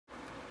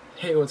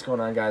Hey, what's going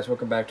on, guys?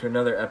 Welcome back to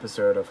another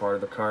episode of Heart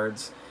of the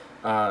Cards.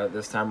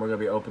 This time we're going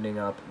to be opening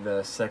up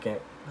the second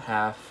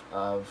half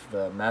of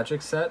the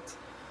Magic set.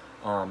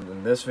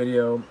 In this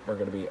video, we're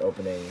going to be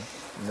opening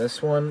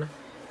this one.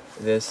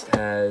 This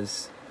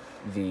has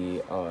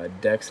the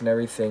decks and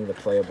everything, the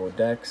playable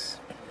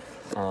decks.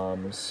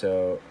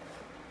 So,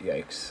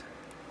 yikes.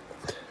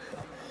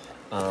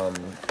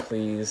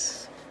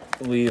 Please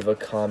leave a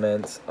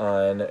comment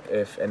on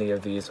if any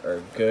of these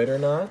are good or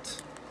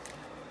not.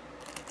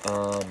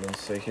 And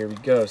so here we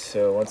go.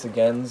 So once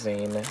again,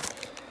 Zane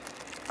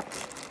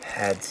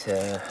had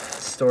to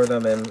store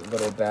them in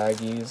little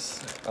baggies.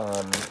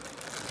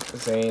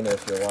 Zane,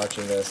 if you're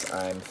watching this,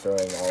 I'm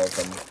throwing all of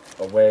them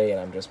away, and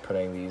I'm just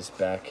putting these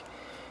back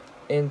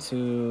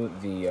into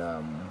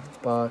the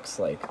box,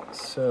 like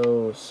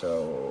so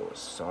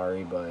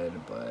sorry, bud,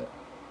 but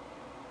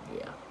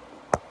yeah.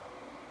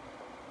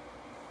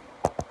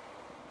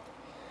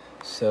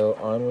 So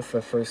on with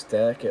the first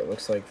deck. It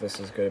looks like this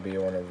is going to be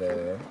one of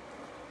the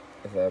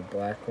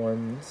black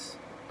ones.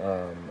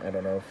 I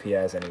don't know if he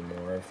has any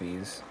more of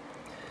these.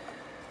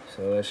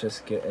 So let's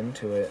just get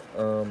into it.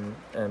 I'm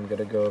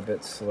gonna go a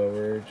bit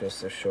slower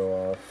just to show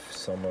off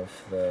some of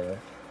the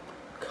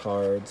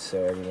cards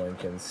so everyone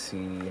can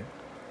see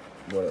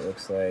what it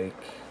looks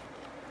like.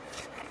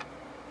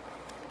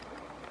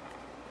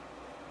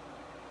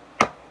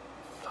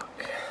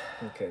 Fuck.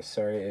 Okay,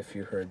 sorry if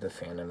you heard the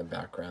fan in the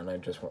background. I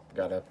just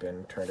got up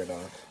and turned it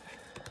off.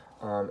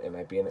 It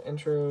might be an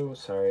intro,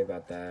 sorry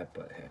about that,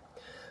 but hey.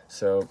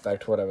 So,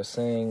 back to what I was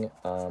saying.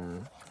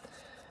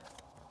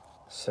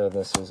 So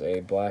this is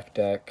a black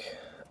deck.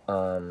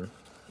 I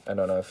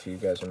don't know if you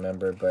guys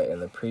remember, but in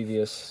the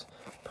previous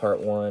part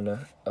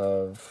 1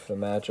 of the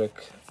Magic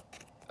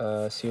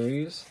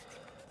series,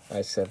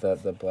 I said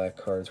that the black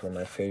cards were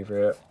my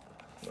favorite.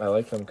 I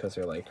like them because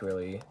they're like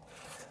really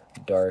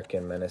dark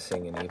and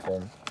menacing and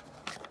evil.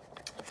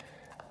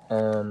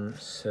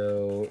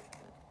 So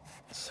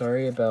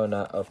sorry about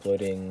not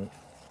uploading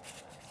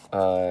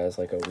as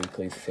like a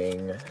weekly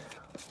thing.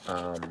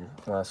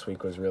 Last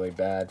week was really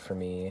bad for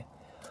me.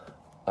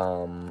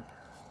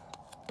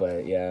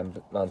 But yeah,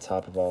 on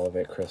top of all of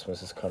it,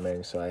 Christmas is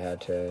coming, so I had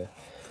to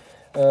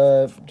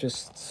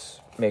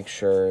just make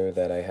sure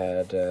that I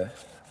had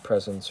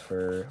presents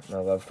for my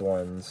loved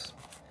ones.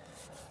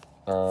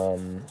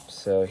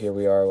 So here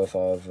we are with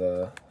all of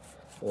the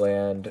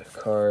land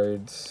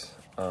cards,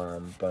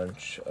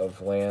 bunch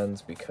of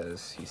lands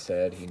because he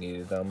said he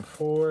needed them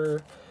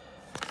for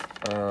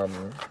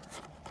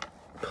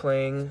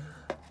playing,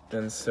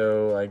 and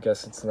so I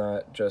guess it's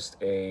not just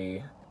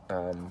a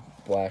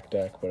black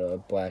deck, but a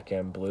black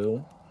and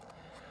blue.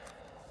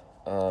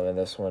 And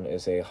this one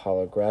is a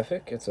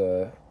holographic. It's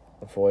a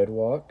Void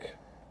Walk,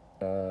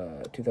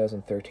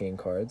 2013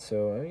 card.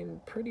 So I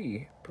mean,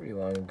 pretty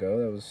long ago.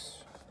 That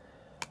was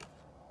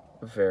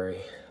very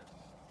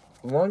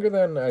longer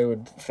than I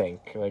would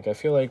think. Like, I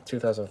feel like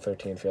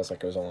 2013 feels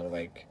like it was only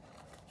like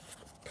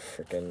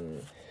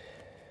freaking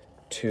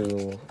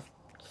 2-3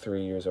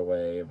 years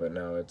away, but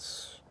now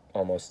it's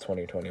almost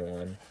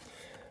 2021.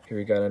 Here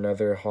we got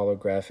another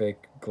holographic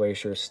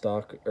Glacial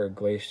Stalker.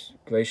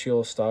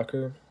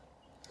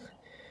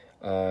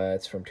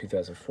 It's from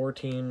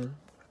 2014.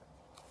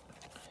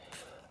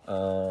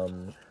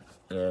 And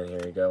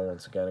here we go.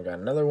 Once again, I got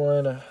another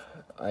one.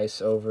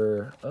 Ice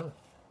Over. Oh,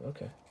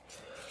 okay.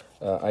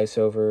 Ice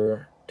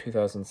Over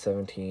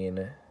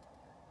 2017.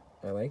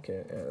 I like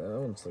it. That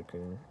one's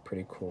looking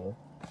pretty cool.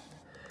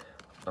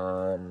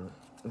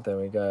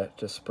 Then we got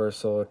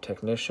Dispersal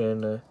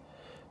Technician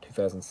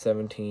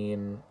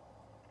 2017.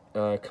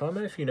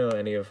 Comment if you know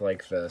any of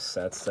like the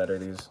sets that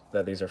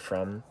these are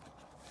from.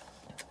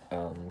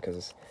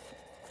 Because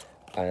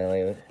I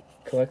only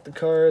collect the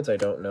cards. I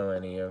don't know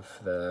any of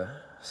the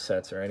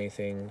sets or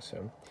anything.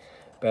 So,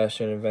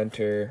 Bastion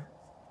Inventor,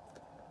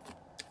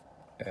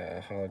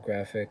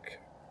 holographic,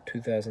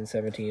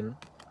 2017.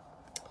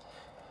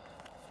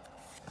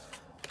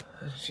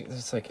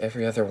 It's like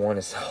every other one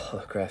is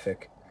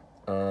holographic.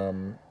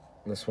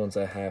 This one's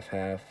a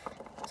half-half.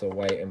 It's a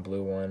white and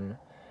blue one.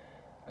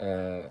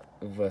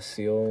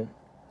 Vasil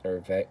or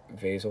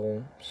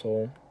Vasal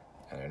Soul.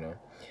 I don't know.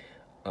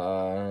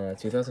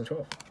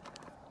 2012.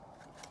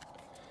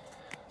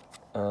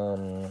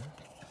 Oh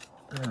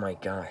my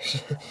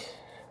gosh.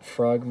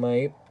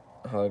 Frogmite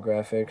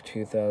holographic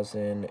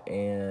 2000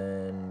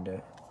 and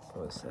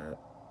what was that?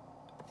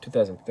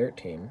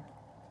 2013.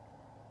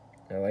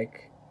 I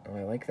like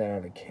that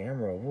on the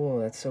camera. Whoa,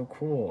 that's so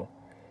cool.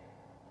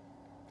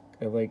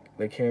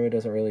 The camera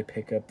doesn't really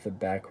pick up the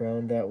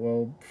background that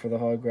well for the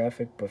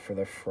holographic, but for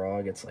the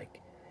frog, it's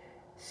like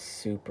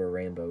super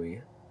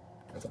rainbowy.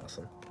 That's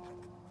awesome.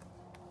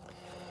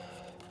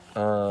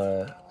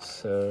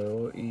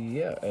 So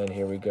yeah, and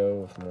here we go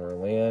with more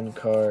land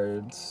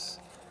cards,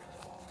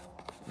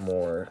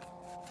 more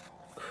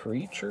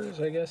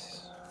creatures, I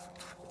guess,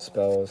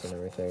 spells and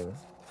everything.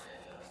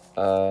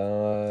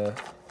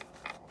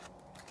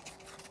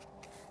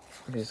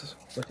 He's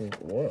looking.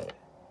 Whoa.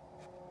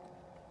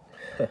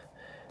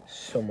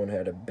 Someone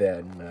had a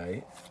bad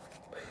night.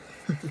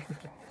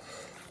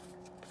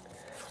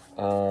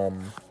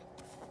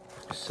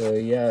 So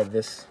yeah,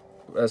 as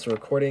we're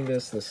recording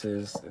this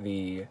is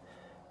the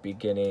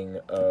beginning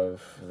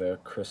of the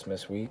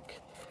Christmas week.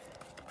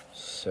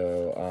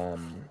 So,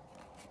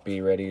 be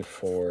ready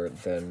for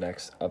the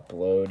next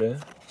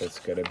upload. It's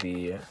gonna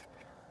be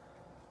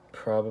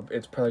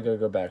it's probably gonna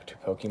go back to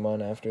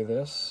Pokemon after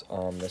this.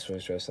 This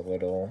was just a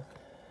little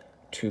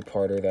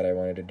two-parter that I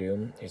wanted to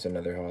do. Here's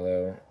another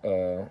holo,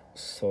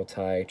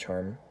 Sultai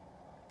Charm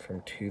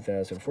from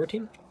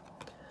 2014.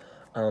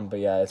 But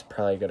yeah, it's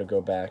probably gonna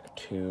go back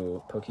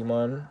to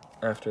Pokemon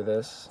after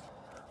this.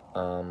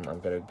 I'm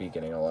gonna be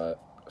getting a lot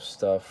of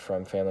stuff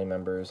from family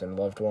members and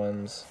loved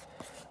ones,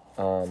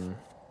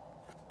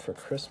 for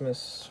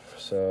Christmas,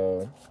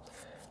 so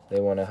they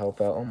want to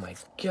help out. Oh my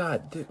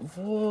god,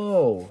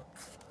 whoa!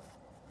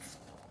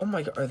 Oh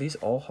my god, are these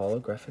all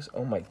holographics?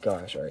 Oh my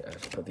gosh, alright, I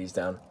have to put these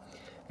down.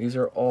 These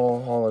are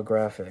all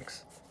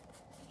holographics.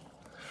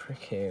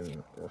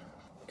 Freaking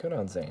good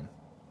on Zane.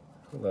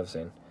 Who loves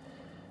Zane?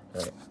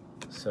 Alright,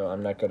 so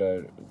I'm not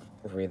gonna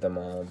read them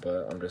all,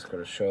 but I'm just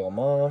gonna show them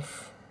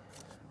off.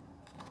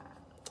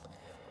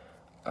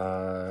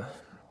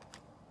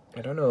 I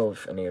don't know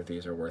if any of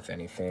these are worth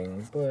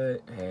anything,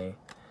 but hey,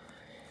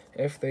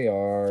 if they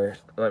are,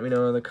 let me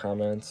know in the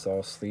comments.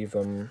 I'll sleeve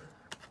them,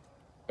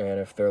 and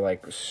if they're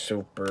like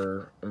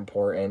super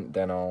important,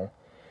 then I'll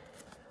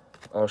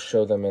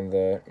show them in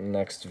the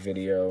next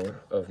video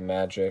of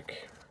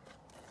magic.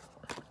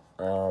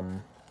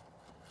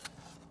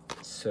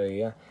 So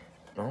yeah,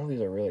 all of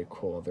these are really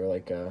cool. They're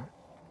like a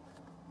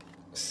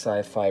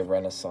sci-fi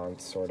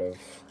renaissance sort of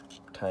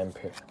time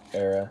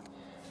era.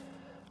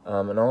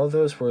 And all of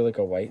those were like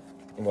a white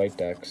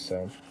deck,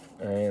 so.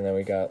 And then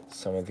we got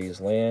some of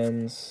these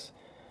lands,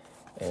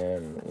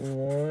 and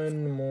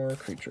one more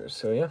creature.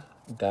 So yeah,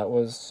 that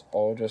was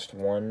all just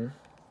one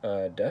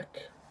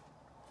deck,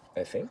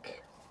 I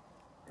think.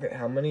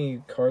 How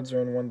many cards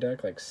are in one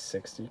deck? Like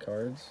 60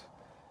 cards.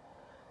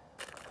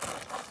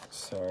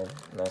 So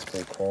that's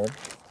pretty cool.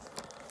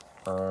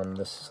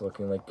 This is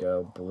looking like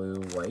a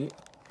blue-white,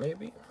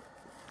 maybe.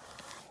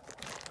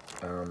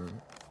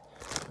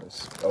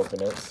 Let's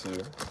open it,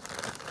 see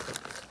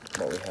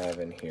what we have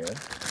in here.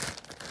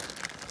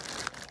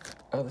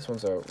 Oh, this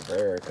one's a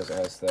rare because it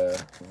has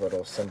the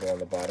little symbol on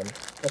the bottom.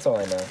 That's all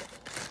I know.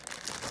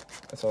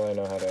 That's all I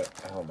know how to...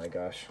 Oh my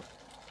gosh.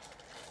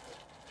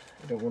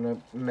 I don't want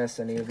to mess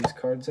any of these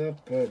cards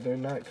up, but they're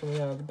not coming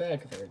out of the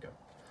bag. There we go.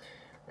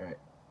 Alright.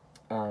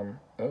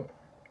 Oh.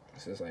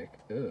 This is like...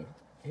 Ew.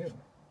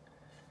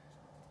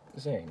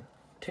 Zane,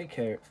 take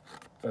care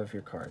of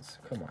your cards.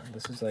 Come on.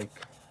 This is like...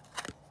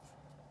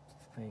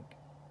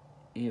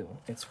 Ew.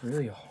 It's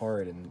really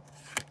hard and...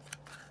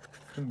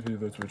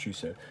 That's what you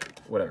said.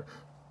 Whatever.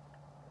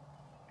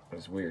 It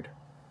was weird.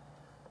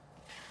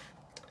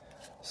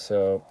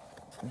 So,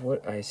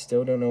 I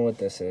still don't know what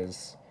this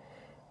is.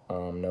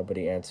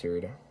 Nobody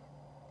answered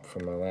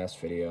from my last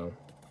video.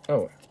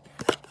 Oh.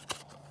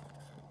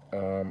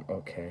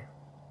 Okay.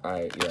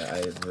 I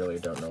really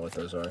don't know what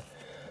those are.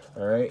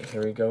 Alright,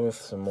 here we go with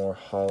some more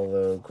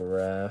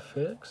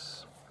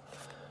holographics.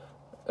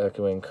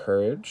 Echoing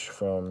Courage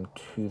from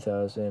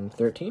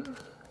 2013.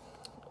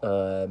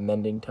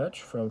 Mending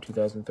Touch from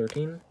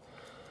 2013.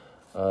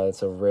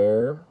 It's a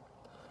rare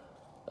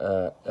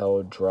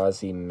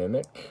Eldrazi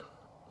Mimic.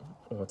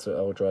 What's an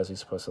Eldrazi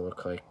supposed to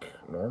look like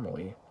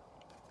normally?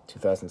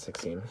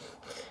 2016.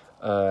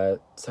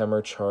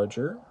 Temur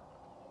Charger,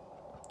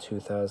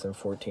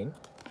 2014.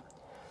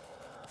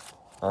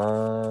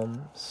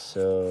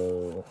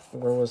 So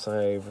where was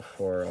I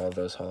before all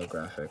those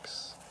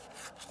holographics?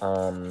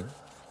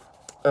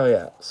 Oh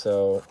yeah,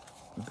 so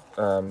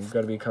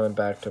gonna be coming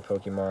back to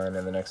Pokemon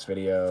in the next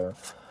video.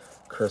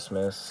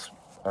 Christmas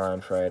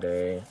on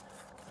Friday,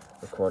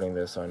 recording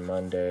this on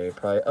Monday,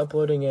 probably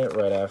uploading it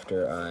right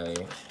after I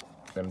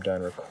am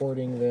done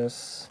recording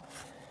this.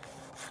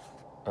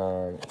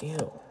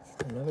 Ew,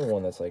 another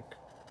one that's like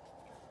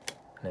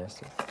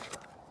nasty.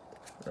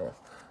 Oh.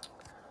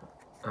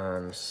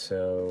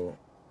 So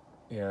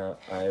yeah,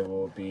 I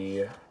will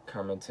be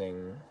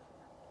commenting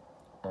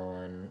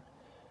on,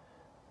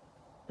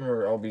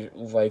 or I'll be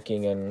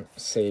liking and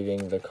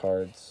saving the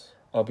cards.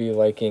 I'll be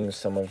liking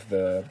some of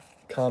the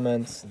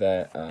comments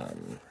that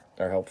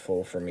are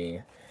helpful for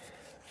me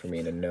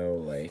to know,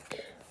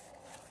 like,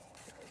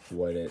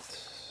 what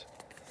it's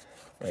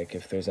like,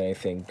 if there's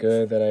anything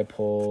good that I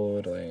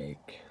pulled,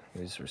 like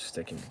these are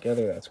sticking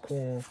together, that's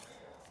cool.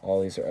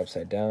 All these are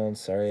upside down,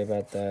 sorry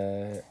about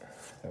that.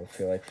 I don't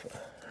feel like,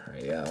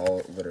 right, yeah,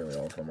 literally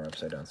all of them are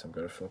upside down, so I'm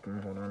gonna flip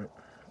them. Hold on,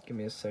 give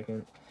me a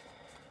second.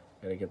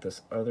 Gotta get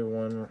this other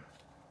one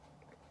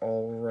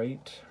all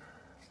right.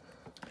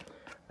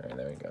 All right,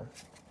 there we go.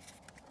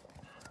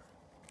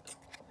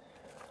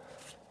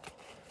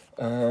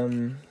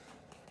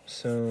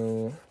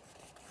 So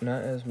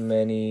not as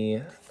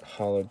many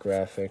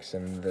holographics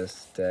in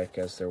this deck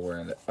as there were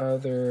in the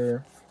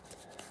other.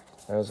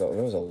 There was a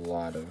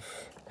lot of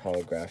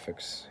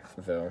holographics,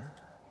 though.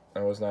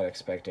 I was not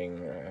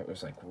expecting, it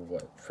was like,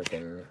 what,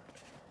 freaking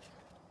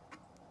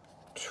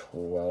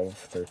 12,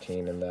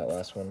 13 in that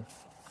last one.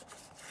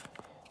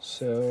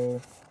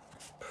 So,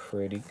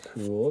 pretty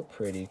cool,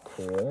 pretty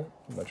cool.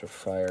 A bunch of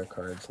fire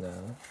cards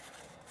now.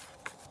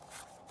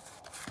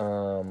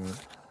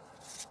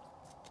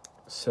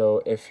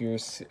 So if you're,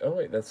 oh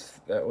wait,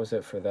 that was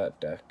it for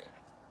that deck.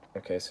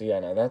 Okay, so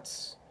yeah, now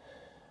that's,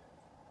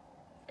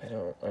 I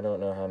don't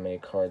know how many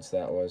cards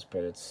that was,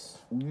 but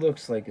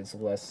looks like it's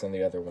less than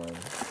the other one.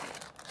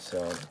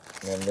 So,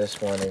 and this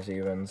one is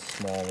even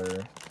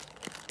smaller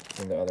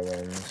than the other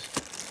ones.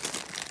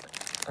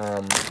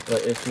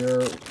 But if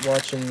you're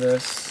watching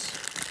this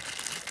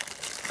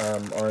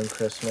on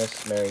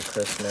Christmas, Merry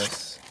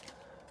Christmas.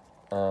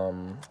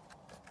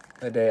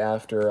 The day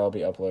after, I'll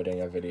be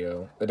uploading a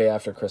video. The day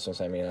after Christmas,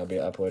 I mean, I'll be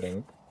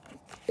uploading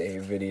a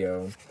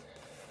video.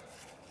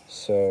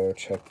 So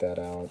check that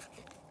out.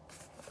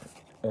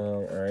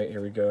 Alright, here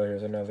we go.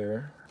 Here's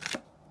another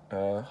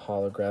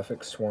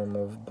holographic Swarm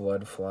of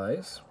Blood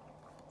Flies.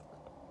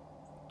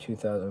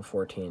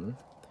 2014.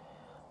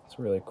 It's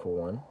a really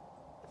cool one.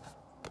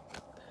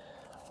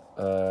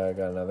 I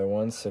got another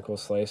one, Sickle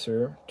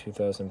Slicer,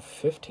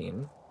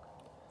 2015.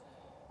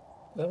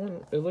 That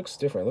one, it looks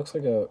different.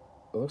 It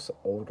looks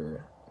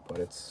older, but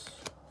it's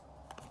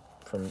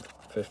from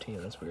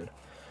 15. That's weird.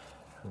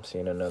 I'm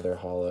seeing another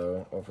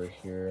holo over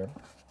here.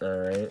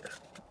 Alright.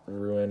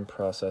 Ruin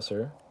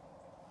Processor.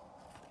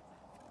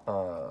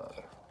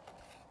 It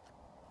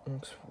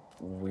looks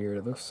weird.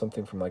 It looks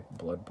something from like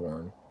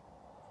Bloodborne.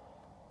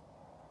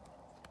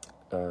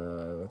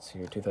 Let's see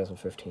here,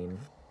 2015.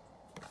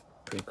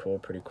 Pretty cool,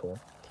 pretty cool.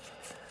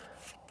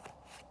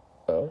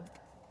 Oh.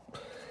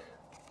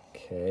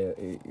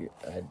 Okay,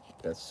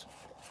 that's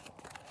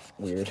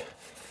weird.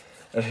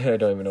 I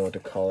don't even know what to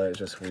call it, it's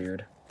just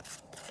weird.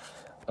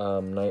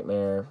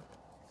 Nightmare.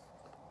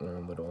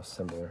 Little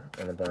symbol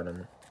on the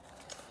bottom.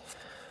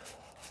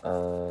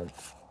 Oh.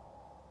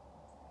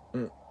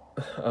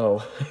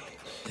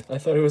 I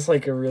thought it was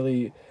like a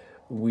really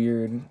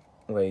weird,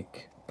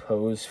 like,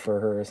 pose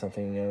for her or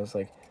something. I was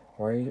like,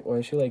 why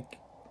is she like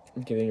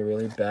giving a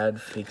really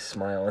bad fake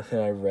smile? And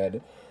then I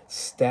read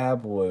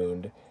stab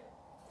wound.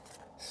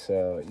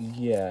 So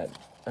yeah,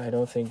 I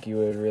don't think you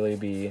would really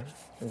be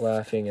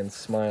laughing and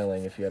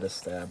smiling if you had a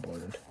stab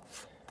wound.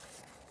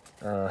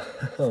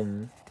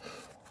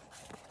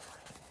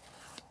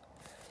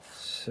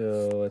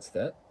 So what's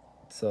that?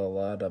 It's a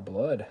lot of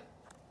blood.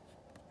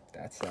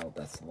 That's a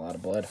lot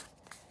of blood.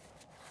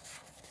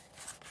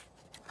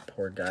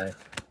 Poor guy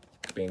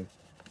being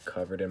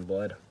covered in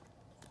blood.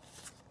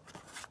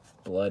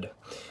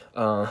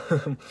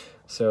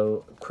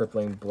 So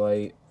Crippling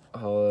Blight,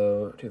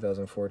 Hollow,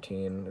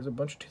 2014. There's a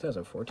bunch of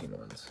 2014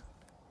 ones.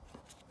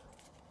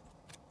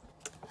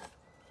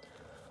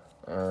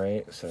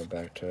 Alright, so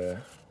back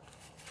to...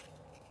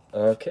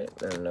 Okay,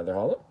 and another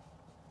hollow.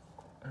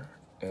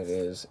 It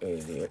is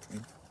a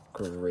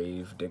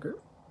Grave Digger.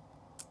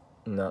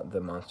 Not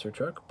the monster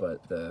truck,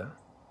 but the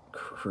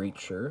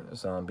creature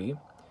zombie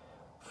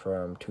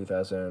from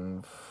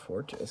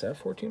 2014. Is that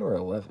 14 or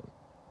 11?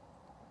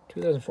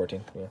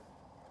 2014, yeah.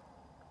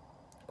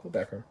 Cool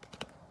background.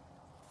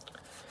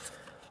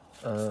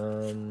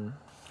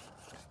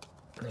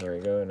 Here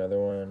we go, another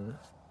one.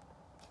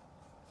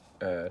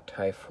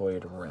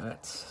 Typhoid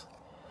Rats.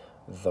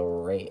 The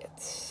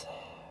Rats.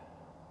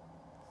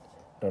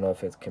 I don't know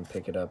if it can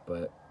pick it up,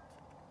 but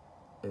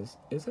is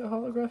it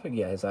holographic?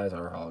 Yeah, his eyes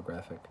are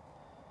holographic.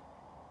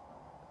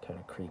 Kind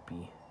of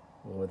creepy.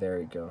 Oh, there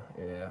we go.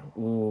 Yeah.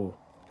 Ooh,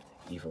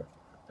 evil.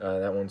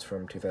 That one's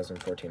from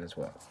 2014 as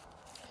well.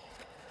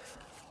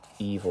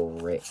 Evil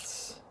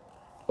Rats.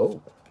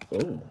 Oh.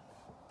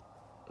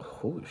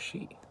 Who is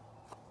she?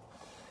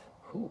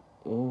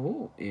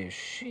 Who is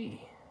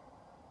she?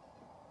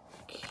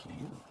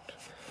 Cute.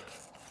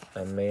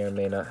 I may or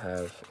may not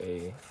have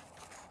a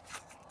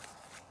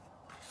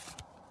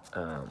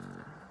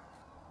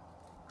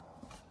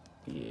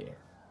yeah.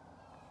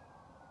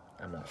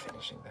 I'm not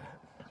finishing that.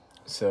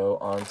 So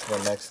on to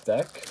the next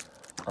deck.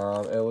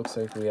 It looks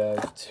like we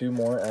have two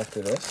more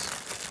after this.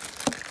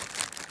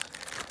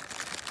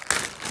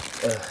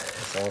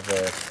 It's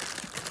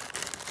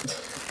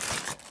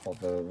all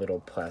the little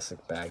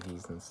plastic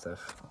baggies and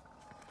stuff.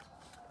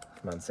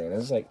 Come on, Zane.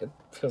 It's like, it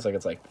feels like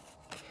it's like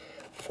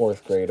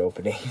 4th grade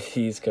opening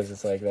these, because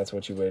it's like that's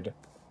what you would.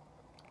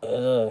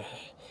 I'm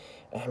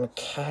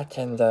caught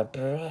in the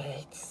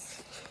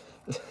braids.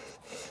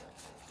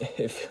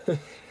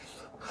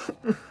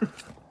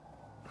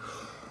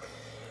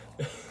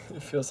 It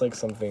feels like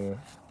something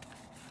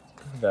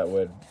that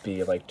would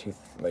be like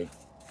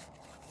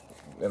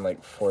in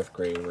like 4th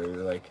grade, where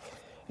you're like,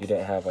 you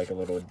didn't have like a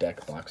little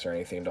deck box or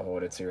anything to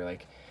hold it, so you're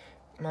like,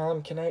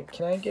 Mom, can I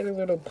get a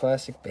little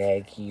plastic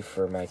baggie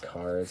for my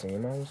cards? And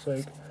your mom was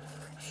like,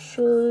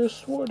 sure,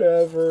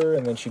 whatever.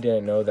 And then she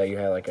didn't know that you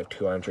had like a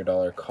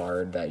 $200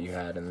 card that you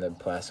had in the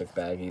plastic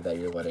baggie that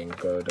you're letting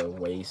go to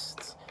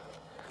waste.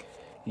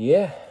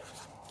 Yeah,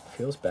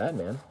 feels bad,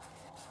 man.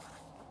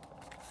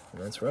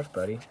 That's rough,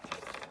 buddy.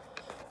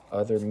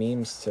 Other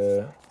memes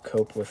to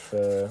cope with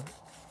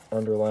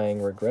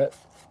underlying regret.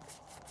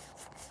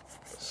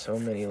 so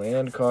many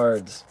land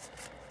cards.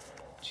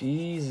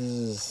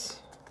 Jesus.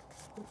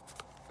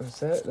 Is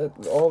that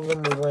all of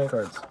them were land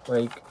cards?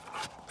 Like,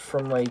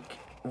 from like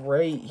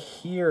right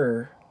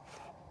here.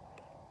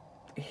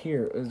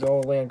 Here is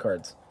all land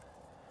cards.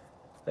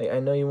 Like, I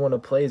know you want to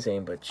play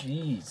Zane, but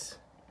jeez.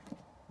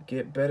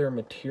 Get better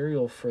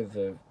material for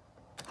the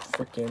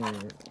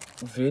freaking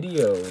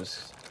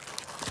videos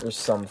or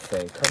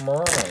something. Come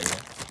on.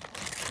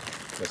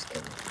 Just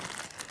kidding.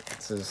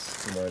 This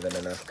is more than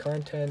enough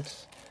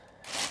content.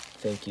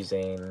 Thank you,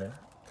 Zane.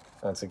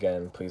 Once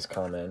again, please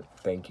comment.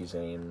 Thank you,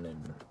 Zane,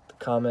 in the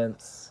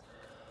comments.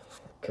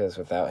 Because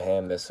without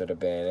him, this would have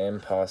been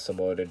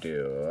impossible to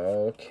do.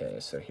 Okay,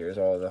 so here's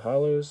all the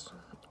hollows.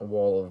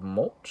 Wall of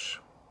Mulch,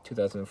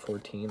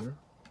 2014.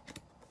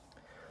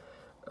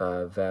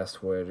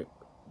 Vastwood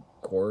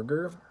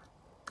Gorger.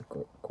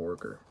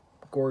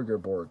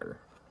 Borger.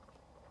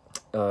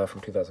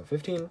 From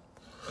 2015.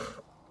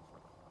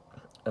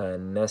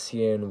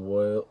 Nessian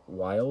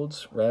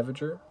Wilds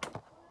Ravager.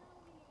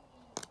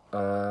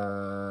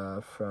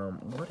 From,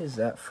 what is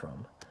that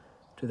from?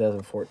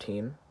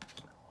 2014.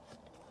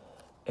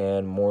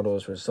 And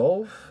Mortal's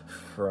Resolve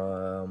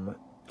from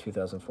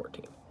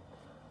 2014.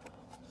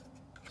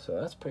 So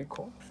that's pretty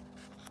cool.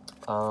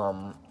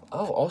 Oh,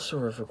 also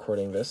we're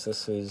recording this.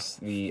 This is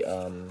the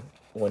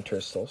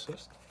winter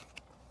solstice.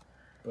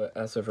 But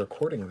as of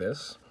recording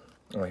this,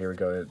 oh, here we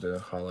go, the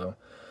hollow.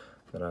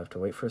 Then I have to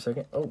wait for a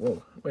second. Oh,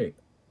 whoa, wait.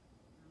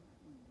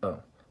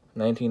 Oh,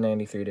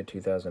 1993 to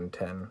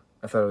 2010.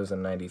 I thought it was a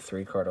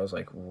 93 card. I was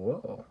like,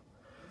 whoa.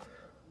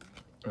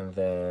 And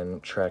then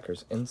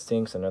Tracker's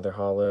Instincts, another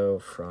hollow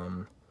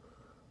from,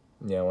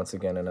 yeah, once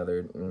again,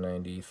 another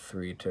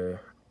 93 to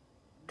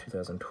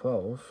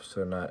 2012.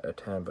 So not a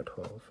 10, but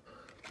 12.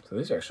 So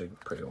these are actually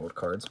pretty old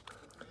cards.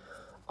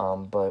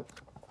 But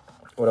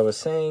what I was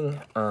saying,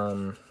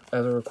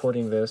 as we're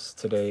recording this,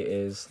 today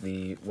is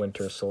the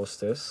winter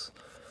solstice.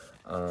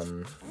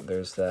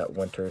 There's that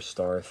winter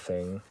star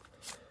thing.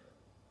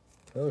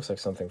 It looks like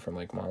something from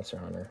like Monster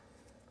Hunter.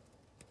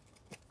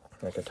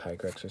 Like a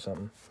Tigrex or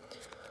something.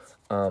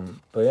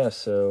 But yeah,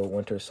 so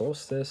winter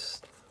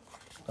solstice,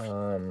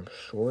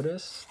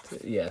 shortest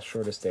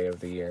day of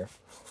the year.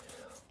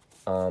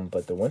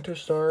 But the winter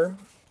star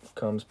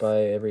comes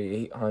by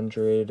every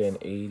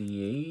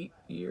 888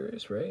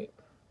 years, right?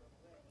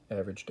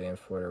 Average day in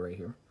Florida right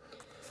here.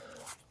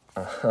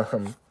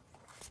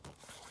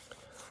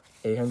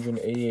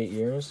 888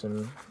 years,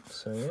 and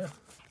so yeah.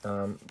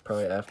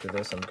 Probably after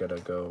this, I'm gonna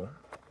go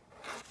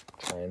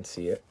try and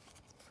see it.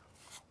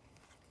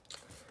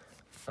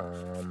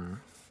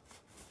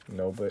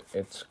 No, but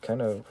it's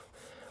kind of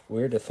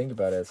weird to think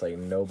about it. It's like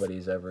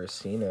nobody's ever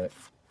seen it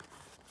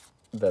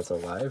that's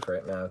alive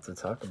right now to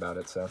talk about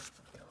it, so.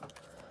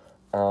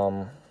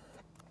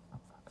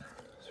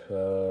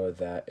 So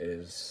that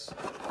is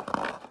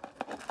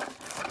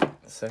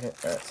the second.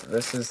 Alright, so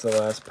this is the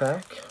last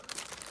pack.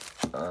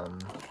 So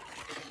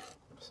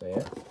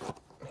yeah,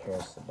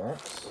 here's the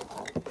box.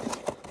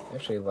 I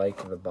actually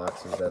like the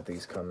boxes that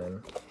these come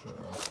in.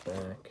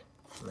 Back,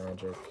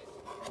 magic.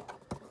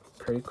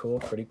 Pretty cool,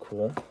 pretty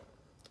cool.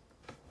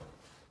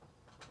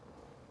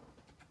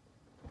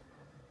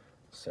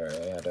 Sorry,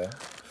 I had to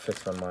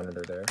fix my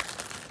monitor there.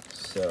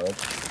 So,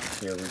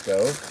 here we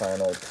go.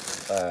 Final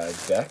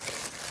deck.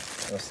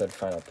 I said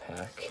final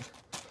pack.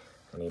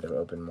 I need to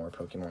open more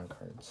Pokemon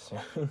cards.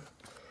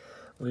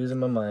 Losing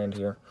my mind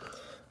here.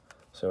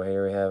 So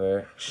here we have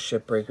a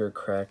Shipbreaker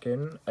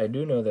Kraken. I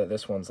do know that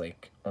this one's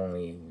like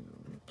only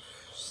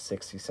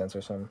 60 cents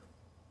or something.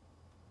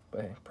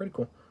 But hey, pretty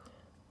cool.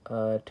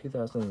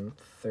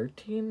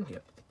 2013?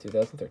 Yep,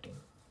 2013.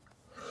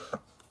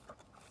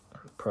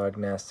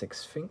 Prognostic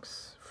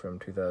Sphinx from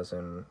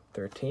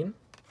 2013.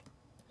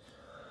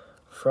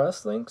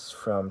 Frostlinks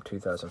from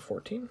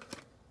 2014.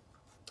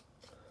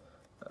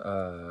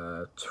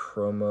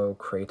 Tromo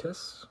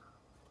Kratos.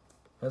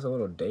 Has a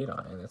little date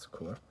on it, that's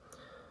cool.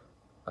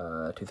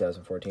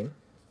 2014.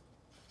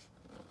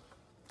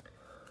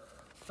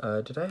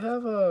 Did I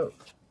have a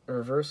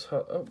reverse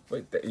hollow? Oh,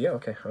 wait, yeah,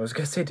 okay. I was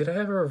gonna say, did I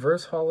have a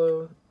reverse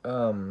hollow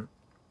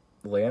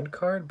land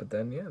card? But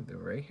then, yeah, they're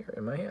right here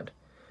in my hand.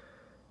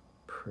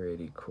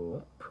 Pretty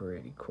cool,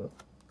 pretty cool.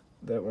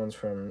 That one's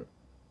from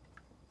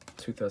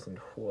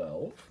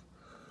 2012.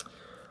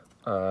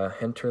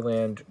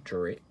 Hinterland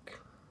Drake.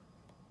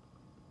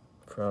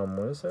 From,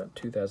 what is that?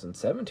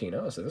 2017.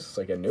 Oh, so this is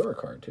like a newer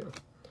card, too.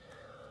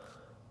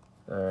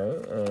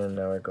 Alright, and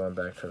now we're going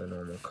back to the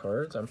normal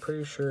cards. I'm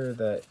pretty sure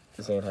that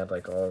Zane had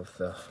like all of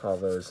the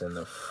hollows in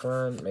the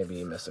front. Maybe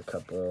he missed a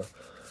couple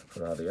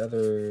from all the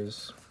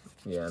others.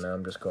 Yeah, now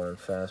I'm just going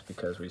fast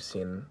because we've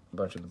seen a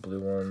bunch of the blue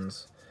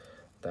ones.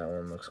 That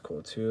one looks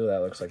cool too.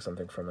 That looks like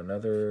something from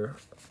another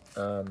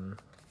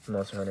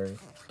Monster Hunter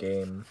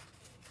game.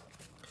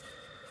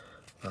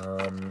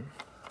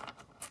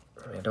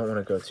 I don't want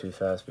to go too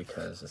fast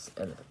because it's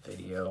the end of the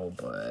video,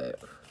 but...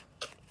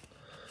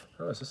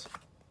 Oh, is this...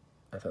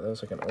 I thought that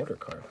was like an older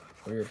card.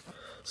 Weird.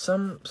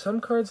 Some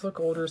cards look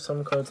older,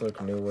 some cards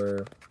look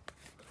newer.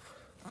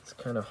 It's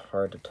kind of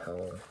hard to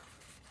tell.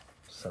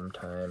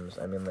 sometimes.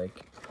 I mean,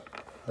 like,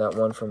 that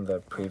one from the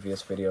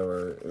previous video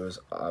where it was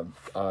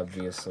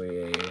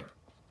obviously a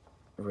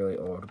really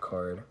old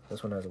card.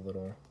 This one has a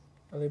little...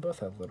 Oh, they both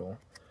have little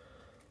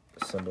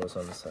symbols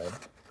on the side.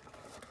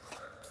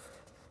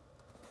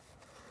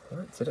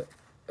 What? Did it...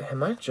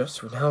 Am I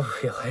just now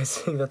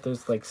realizing that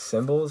there's, like,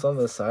 symbols on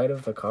the side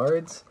of the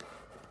cards?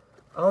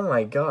 Oh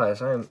my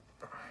gosh, I'm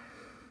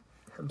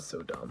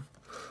so dumb.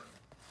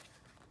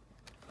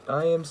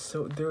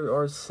 There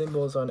are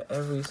symbols on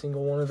every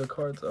single one of the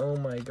cards. Oh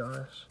my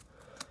gosh.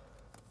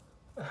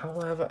 How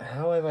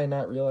have I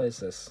not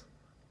realized this?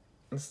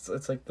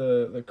 It's like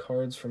the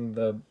cards from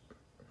the...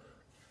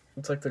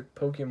 It's like the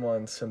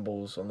Pokemon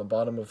symbols on the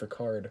bottom of the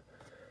card,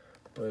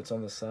 but it's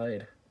on the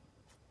side.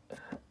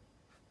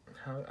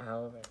 How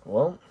have I...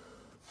 Well,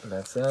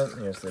 that's that.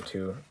 Here's the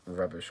two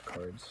rubbish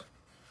cards.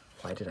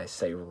 Why did I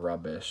say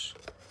rubbish?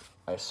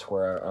 I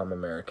swear I'm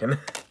American.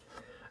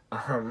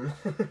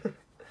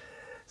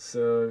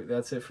 So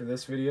that's it for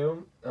this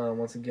video.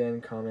 Once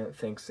again, comment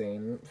thanks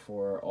Zane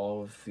for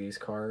all of these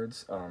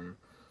cards.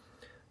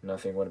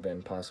 Nothing would have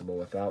been possible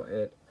without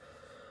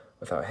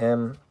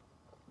him.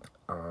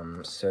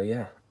 So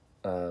yeah,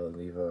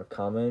 leave a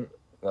comment,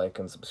 like,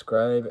 and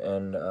subscribe,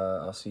 and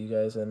I'll see you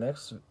guys in the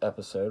next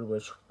episode,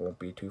 which won't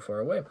be too far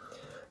away.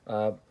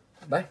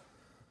 Bye.